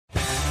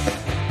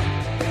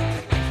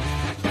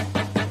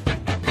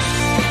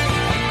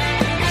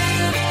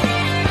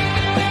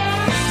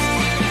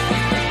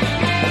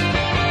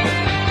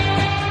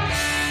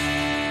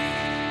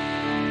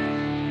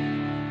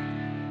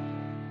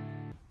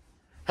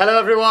Hello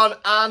everyone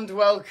and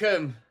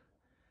welcome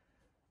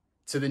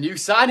to the new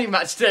signing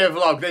match day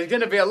vlog. There's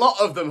going to be a lot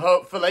of them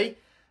hopefully.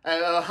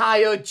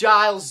 Ohio,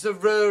 Giles,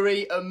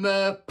 Zaruri,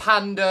 Amir,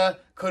 Panda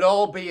could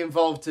all be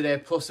involved today.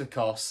 Plus of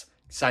course,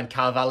 signed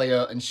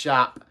Carvalho and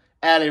Sharp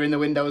earlier in the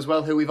window as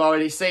well, who we've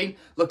already seen.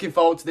 Looking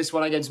forward to this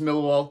one against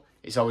Millwall.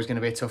 It's always going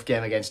to be a tough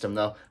game against them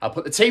though. I'll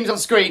put the teams on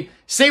screen,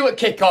 see you at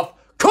kickoff.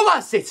 Come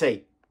on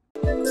City!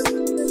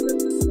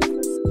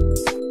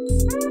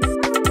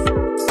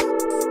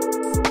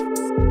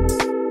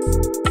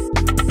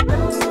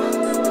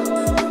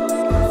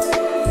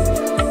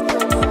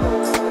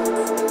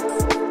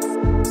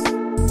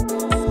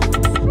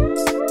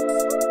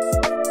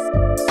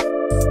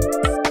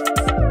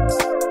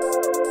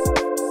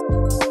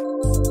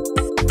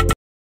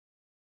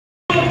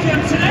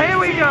 Here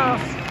we go.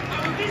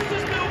 This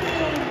is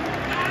Millwall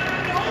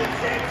and Old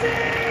City.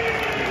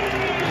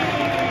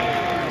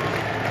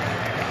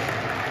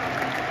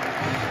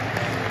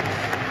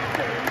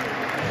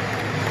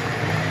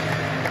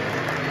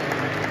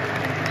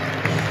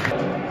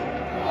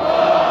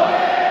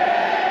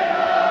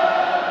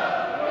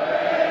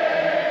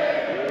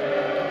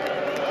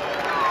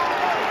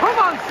 Come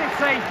on,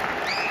 City.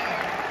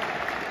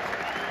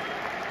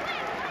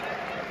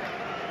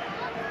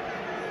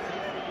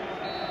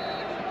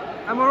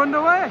 And we're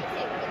underway.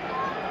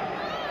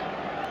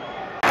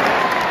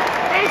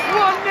 It's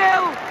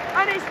 1-0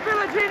 and it's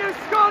PHILOGENE who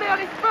scored it on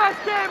his first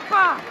game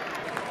back.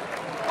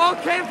 All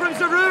came from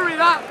Zaruri,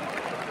 that.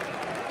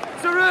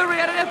 Zaruri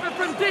had an effort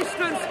from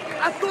distance.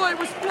 I thought it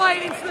was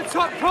flying into the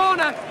top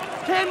corner.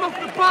 Came off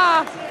the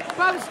bar,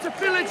 bounced to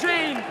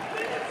PHILOGENE,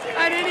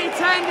 and then he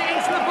turned it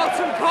into the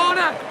bottom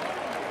corner.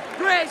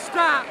 Great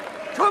start.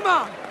 Come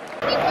on.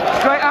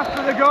 Straight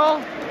after the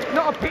goal,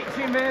 not a pitch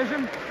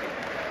invasion.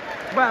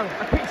 Well,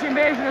 a pitch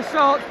invasion of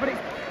sorts, but it's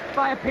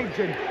by a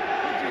pigeon.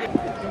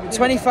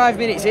 25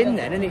 minutes in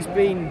then, and it's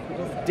been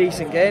a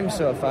decent game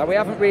so far. We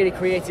haven't really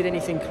created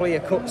anything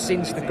clear-cut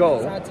since the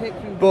goal,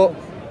 but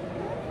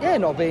yeah,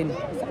 not been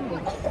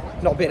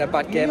a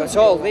bad game at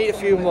all. Need a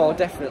few more,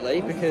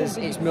 definitely, because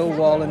it's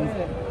Millwall and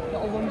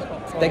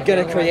they're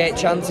going to create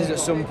chances at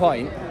some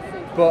point.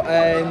 But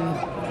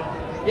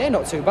yeah,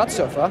 not too bad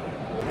so far.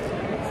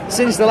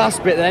 Since the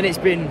last bit then, it's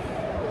been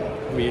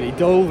really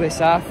dull this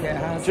half,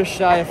 just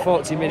shy of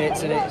 40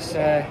 minutes and it's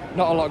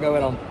not a lot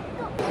going on.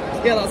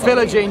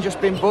 PHILOGENE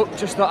just been booked,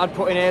 just thought I'd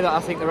put in here that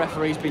I think the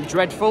referee's been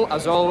dreadful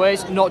as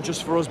always, not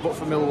just for us but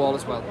for Millwall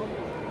as well.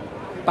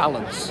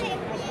 Balance.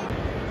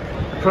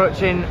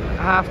 Approaching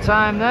half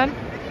time then.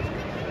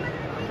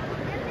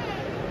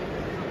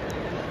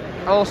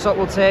 Allsop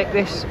will take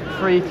this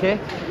free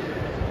kick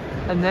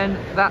and then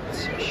that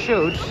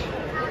should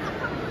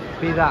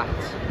be that.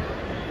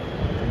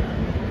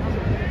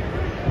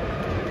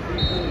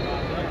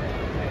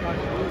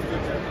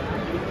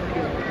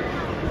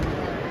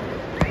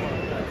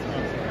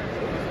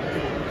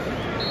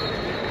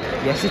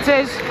 Yes, it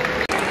is.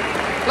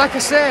 Like I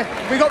say,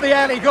 we got the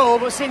early goal,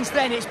 but since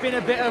then it's been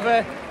a bit of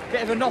a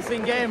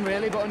nothing game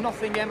really, but a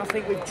nothing game I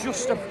think we've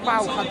just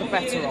about had the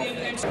better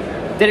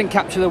of. Didn't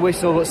capture the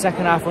whistle, but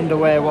second half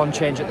underway, one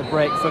change at the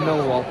break for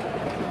Millwall.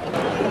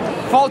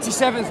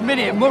 47th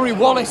minute, Murray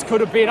Wallace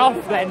could have been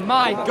off then,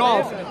 my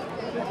God.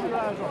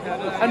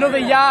 Another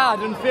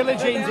yard and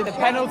PHILOGENE's in the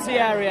penalty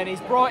area and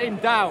he's brought him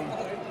down.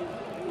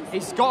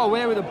 He's got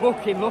away with a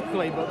booking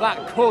luckily, but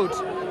that could,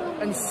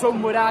 and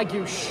some would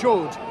argue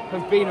should,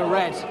 have been a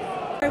red.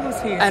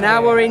 An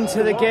hour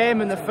into the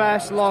game and the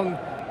first long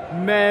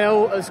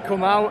mail has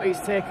come out. It's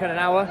taken an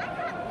hour.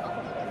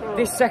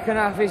 This second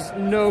half is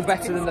no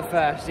better than the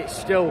first. It's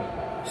still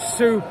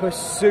super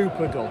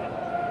dull.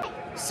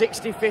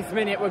 65th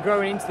minute, we're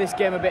growing into this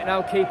game a bit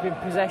now, keeping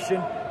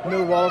possession.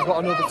 Millwall have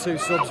got another 2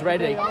 subs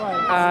ready.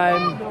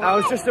 I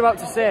was just about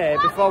to say,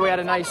 before we had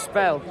a nice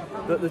spell,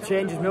 that the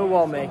changes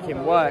Millwall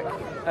making work.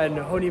 And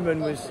Honeyman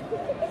was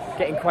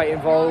getting quite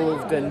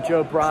involved and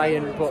Joe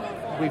Bryan, but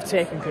we've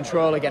taken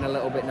control again a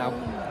little bit now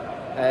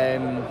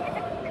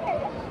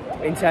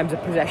in terms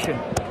of possession.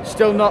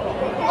 Still not,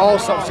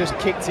 Allsop's just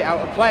kicked it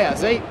out of play,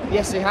 has he?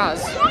 Yes, he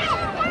has.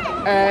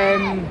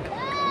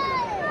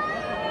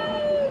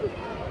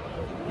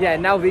 Yeah,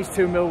 now these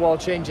 2 Millwall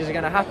changes are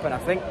going to happen, I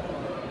think.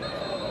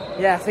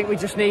 Yeah, I think we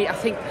just need,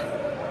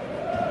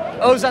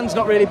 Ozan's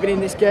not really been in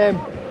this game.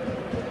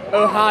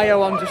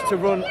 Ohio on just to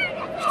run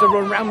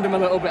round him a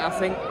little bit, I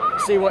think.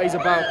 See what he's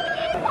about.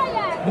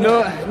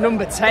 No,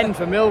 number 10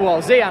 for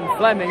Millwall, Zian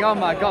Fleming, oh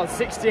my God,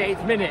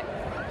 68th minute.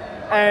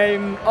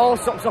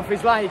 Allsop's off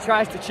his line, he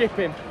tries to chip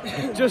him.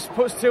 Just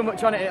puts too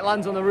much on it and it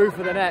lands on the roof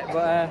of the net,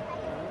 but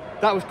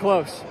that was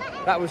close.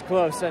 That was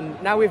close,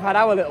 and now we've had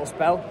our little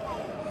spell.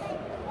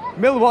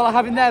 Millwall are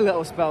having their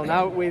little spell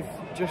now with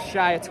just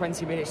shy of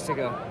 20 minutes to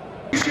go.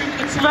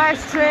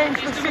 First change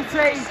for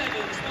City.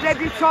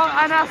 Debutant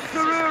Anas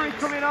Zaruri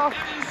coming off.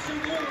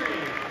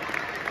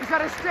 He's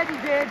had a steady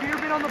debut,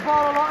 been on the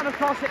ball a lot and of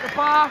course at the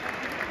bar.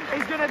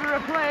 He's going to be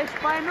replaced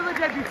by another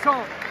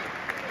debutant.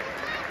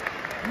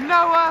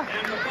 Noah,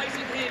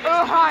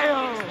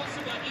 Ohio.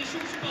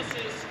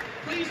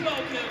 Please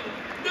welcome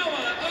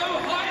Noah,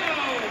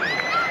 Ohio.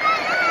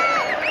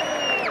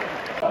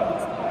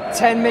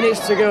 10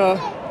 minutes to go.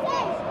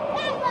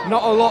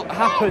 Not a lot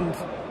happened.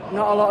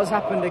 Not a lot has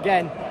happened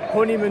again.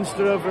 Honeyman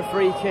stood over a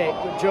free kick,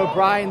 but Joe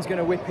Bryan's going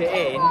to whip it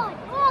in.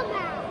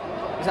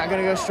 Is that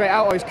going to go straight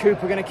out, or is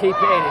Cooper going to keep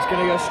it in? It's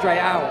going to go straight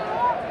out.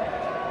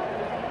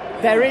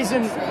 There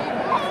isn't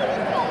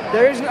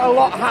a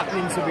lot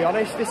happening, to be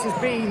honest. This has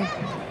been,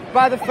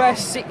 by the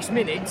first 6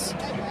 minutes,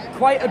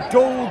 quite a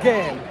dull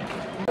game.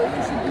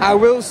 I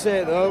will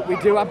say though, we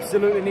do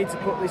absolutely need to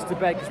put this to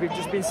bed, because we've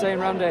just been saying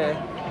around here,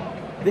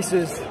 this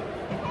has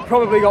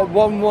probably got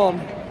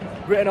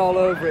 1-1 written all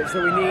over it,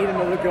 so we need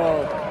another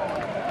goal.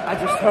 I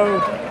just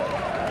hope,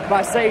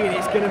 by saying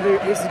this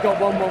has got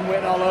 1-1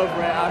 written all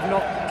over it, I've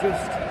not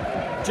just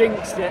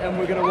jinxed it and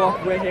we're going to walk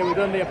away here with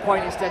only a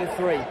point instead of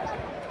 3.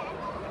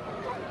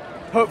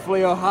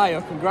 Hopefully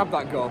Ohio can grab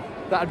that goal.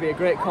 That'd be a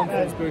great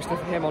confidence booster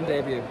for him on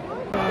debut.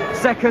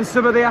 Second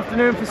sub of the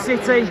afternoon for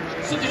City.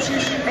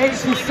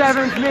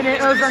 87th minute,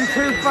 Ozan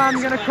Tufan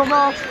going to come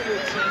off.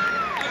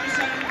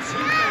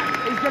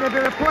 He's going to be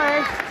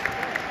replaced.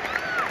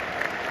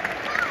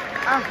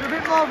 After a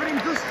bit more of an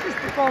industrious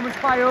performance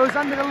by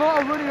Ozan, did a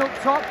lot of running up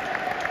top,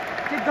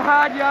 did the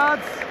hard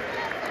yards.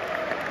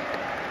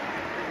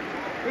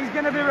 He's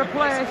going to be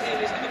replaced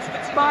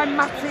by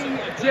Matty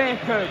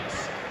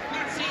Jacobs.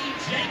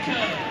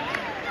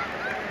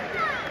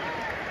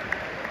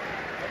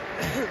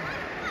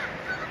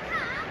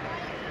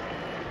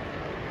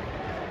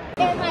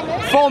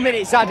 4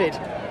 minutes added.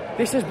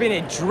 This has been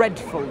a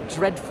dreadful,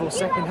 dreadful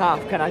second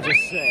half, can I just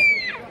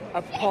say.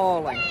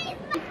 Appalling.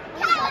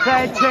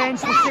 Third change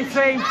for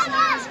City.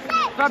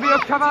 Fabio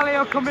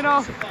Carvalho coming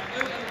off.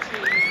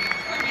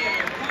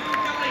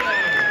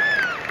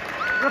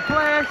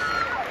 Replaced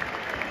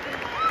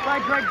by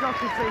Greg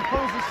Doherty.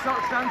 Pulls his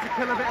socks down to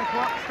kill a bit of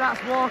clock.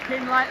 Starts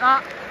walking like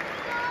that.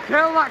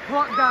 Kill that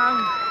clock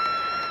down.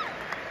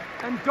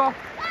 And Doc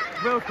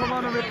will come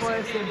on and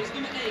replace him.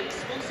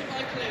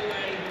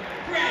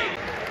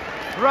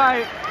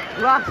 Right,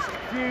 last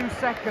few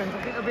seconds.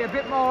 I think there'll be a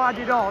bit more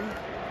added on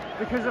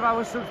because of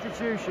our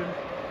substitution.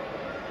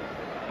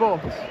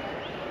 But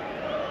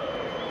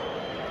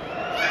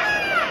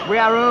we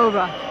are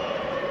over.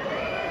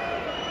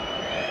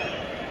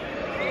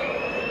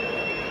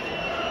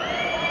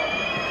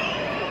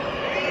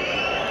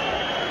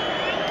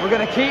 We're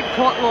going to keep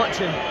clock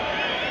watching.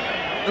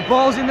 The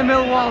ball's in the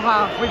Millwall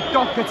half with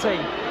Doherty,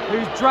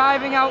 who's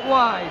driving out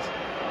wide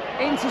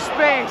into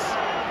space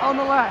on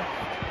the left.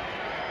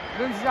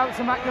 Loses out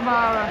to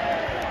McNamara.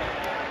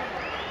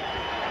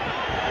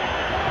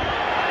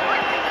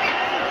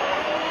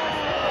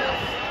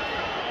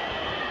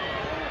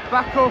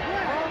 Back up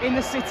in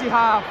the City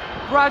half.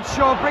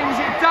 Bradshaw brings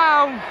it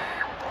down.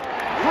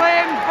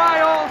 Claimed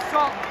by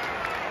Allsop.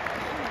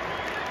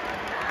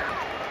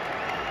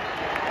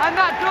 And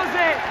that does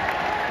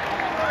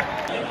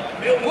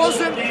it.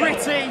 Wasn't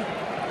pretty.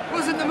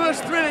 Wasn't the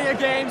most thrilling of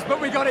games, but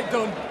we got it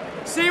done.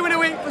 See you in a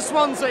week for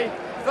Swansea.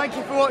 Thank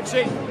you for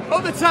watching.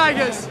 Up the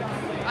Tigers,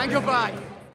 and goodbye.